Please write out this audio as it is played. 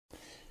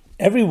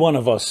Every one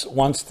of us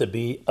wants to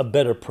be a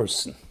better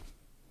person.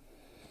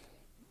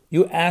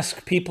 You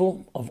ask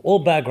people of all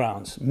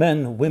backgrounds,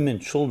 men, women,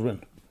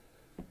 children,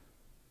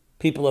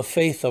 people of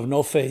faith, of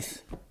no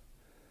faith,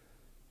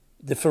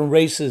 different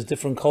races,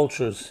 different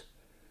cultures.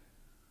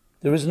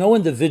 There is no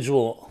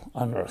individual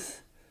on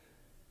earth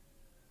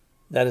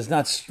that is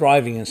not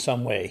striving in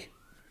some way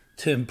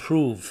to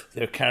improve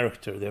their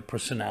character, their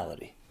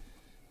personality.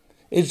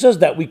 It's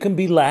just that we can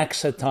be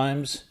lax at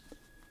times,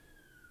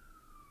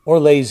 or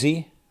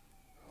lazy,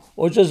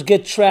 or just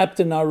get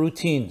trapped in our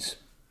routines.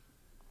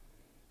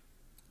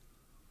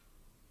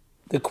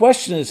 The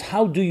question is,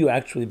 how do you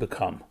actually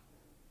become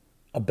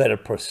a better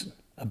person,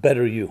 a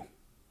better you?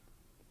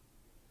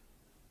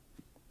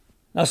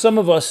 Now, some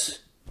of us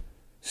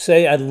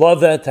say, I'd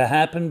love that to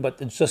happen,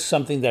 but it's just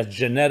something that's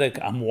genetic.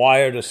 I'm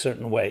wired a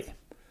certain way.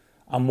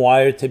 I'm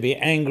wired to be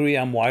angry.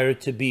 I'm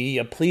wired to be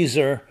a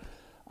pleaser.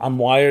 I'm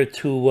wired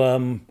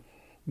to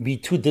be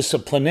too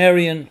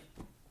disciplinarian.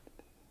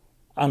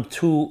 I'm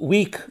too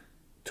weak,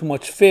 too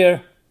much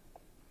fear.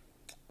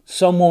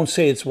 Some won't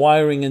say it's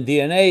wiring in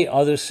DNA.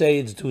 Others say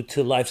it's due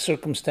to life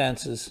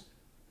circumstances,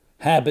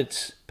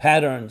 habits,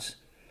 patterns,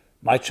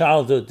 my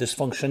childhood,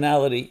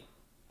 dysfunctionality,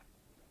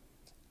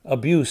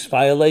 abuse,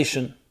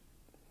 violation.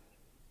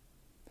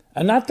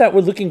 And not that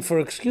we're looking for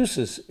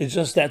excuses. It's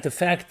just that the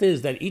fact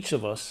is that each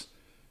of us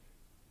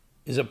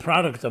is a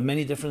product of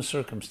many different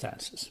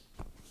circumstances.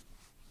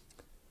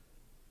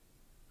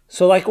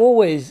 So like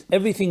always,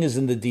 everything is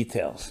in the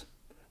details.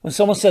 When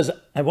someone says,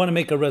 I want to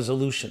make a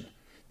resolution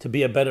to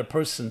be a better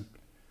person,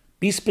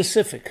 be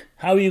specific.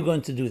 How are you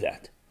going to do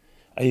that?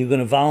 Are you going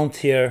to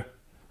volunteer?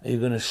 Are you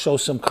going to show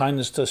some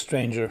kindness to a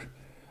stranger?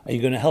 Are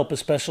you going to help a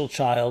special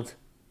child?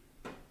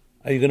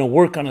 Are you going to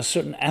work on a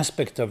certain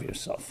aspect of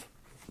yourself?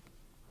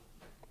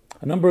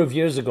 A number of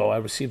years ago, I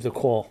received a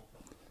call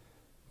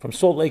from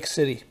Salt Lake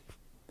City,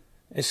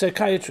 a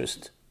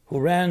psychiatrist who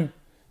ran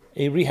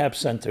a rehab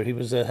center. He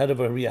was the head of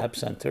a rehab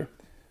center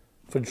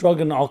for drug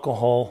and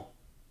alcohol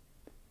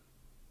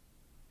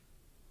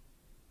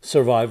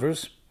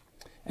survivors.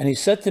 And he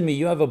said to me,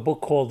 you have a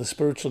book called The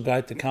Spiritual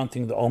Guide to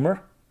Counting the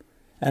Omer,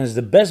 and it's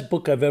the best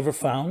book I've ever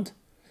found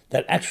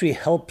that actually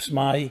helps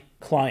my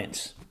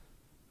clients,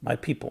 my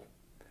people.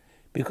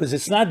 Because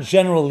it's not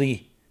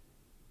generally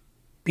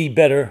be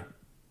better,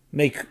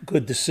 make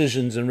good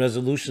decisions and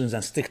resolutions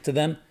and stick to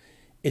them.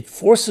 It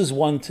forces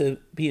one to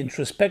be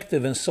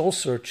introspective and soul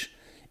search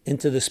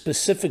into the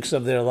specifics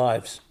of their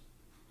lives.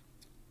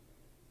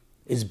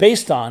 It's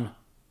based on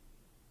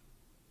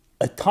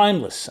a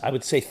timeless, I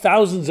would say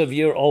thousands of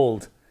year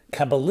old,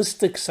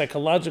 Kabbalistic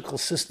psychological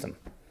system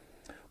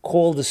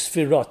called the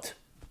Sfirot,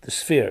 the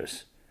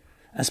spheres,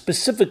 and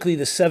specifically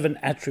the 7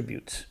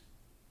 attributes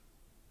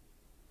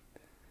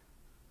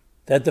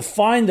that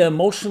define the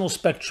emotional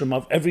spectrum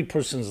of every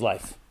person's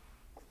life.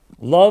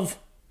 Love,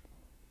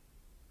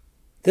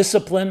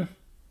 discipline,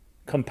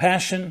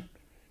 compassion,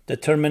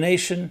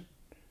 determination,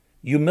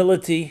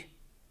 humility,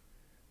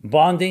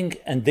 bonding,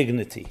 and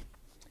dignity.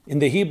 In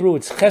the Hebrew,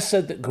 it's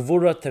Chesed,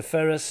 Gvura,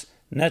 Teferes,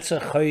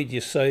 Netzach, Chayid,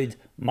 Yesod,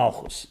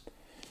 Malchus.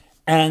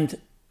 And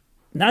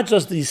not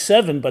just these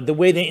 7, but the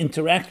way they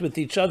interact with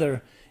each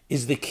other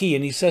is the key.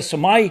 And he says, so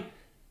my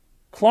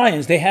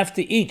clients, they have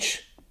to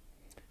each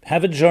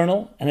have a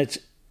journal, and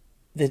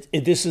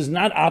this is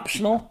not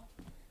optional.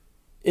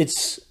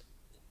 It's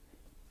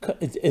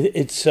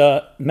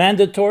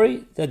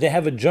mandatory that they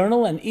have a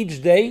journal, and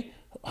each day,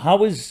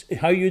 how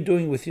are you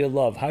doing with your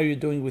love? How are you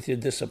doing with your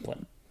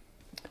discipline?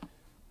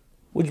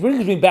 Which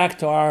brings me back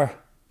to our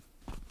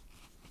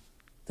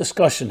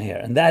discussion here,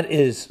 and that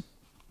is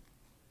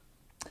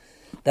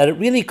that it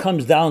really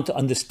comes down to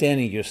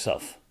understanding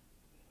yourself.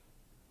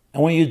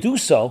 And when you do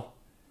so,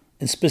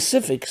 in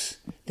specifics,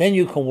 then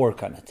you can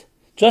work on it.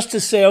 Just to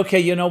say, okay,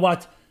 you know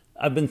what?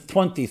 I've been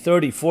 20,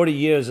 30, 40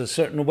 years a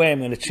certain way, I'm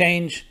going to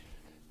change.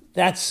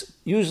 That's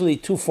usually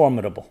too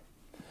formidable.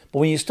 But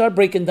when you start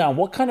breaking down,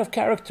 what kind of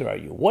character are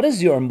you? What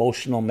is your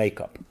emotional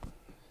makeup?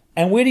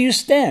 And where do you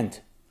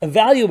stand?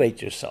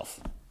 Evaluate yourself.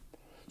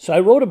 So I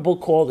wrote a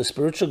book called The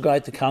Spiritual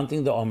Guide to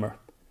Counting the Omer.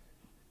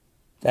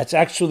 That's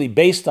actually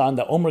based on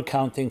the Omer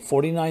counting,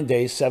 49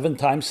 days, 7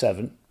 times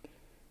 7,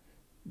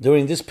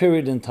 during this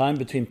period in time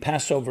between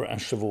Passover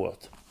and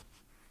Shavuot.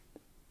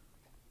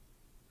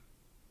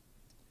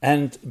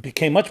 And it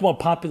became much more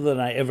popular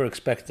than I ever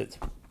expected.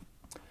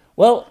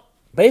 Well,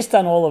 based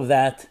on all of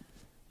that,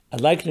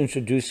 I'd like to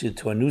introduce you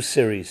to a new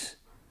series,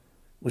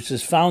 which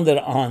is founded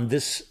on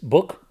this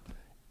book,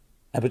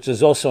 which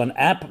is also an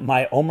app,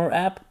 my Omer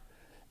app,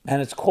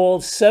 and it's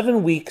called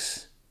 7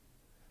 Weeks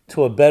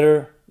to a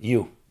Better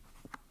You.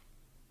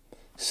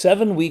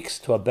 7 weeks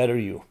to a better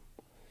you.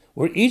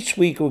 Where each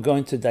week we're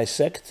going to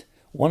dissect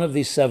one of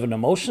these 7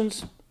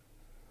 emotions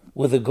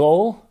with the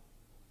goal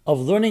of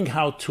learning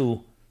how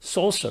to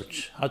soul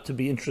search, how to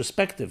be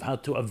introspective, how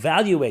to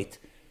evaluate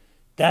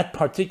that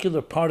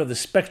particular part of the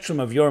spectrum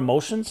of your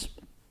emotions.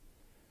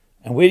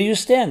 And where do you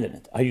stand in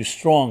it? Are you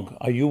strong?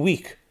 Are you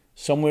weak?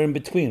 Somewhere in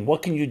between.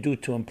 What can you do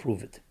to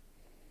improve it?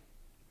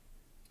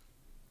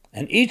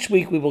 And each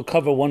week we will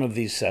cover one of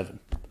these 7.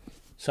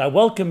 So I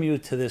welcome you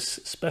to this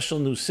special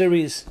new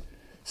series,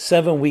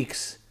 7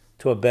 Weeks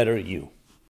to a Better You.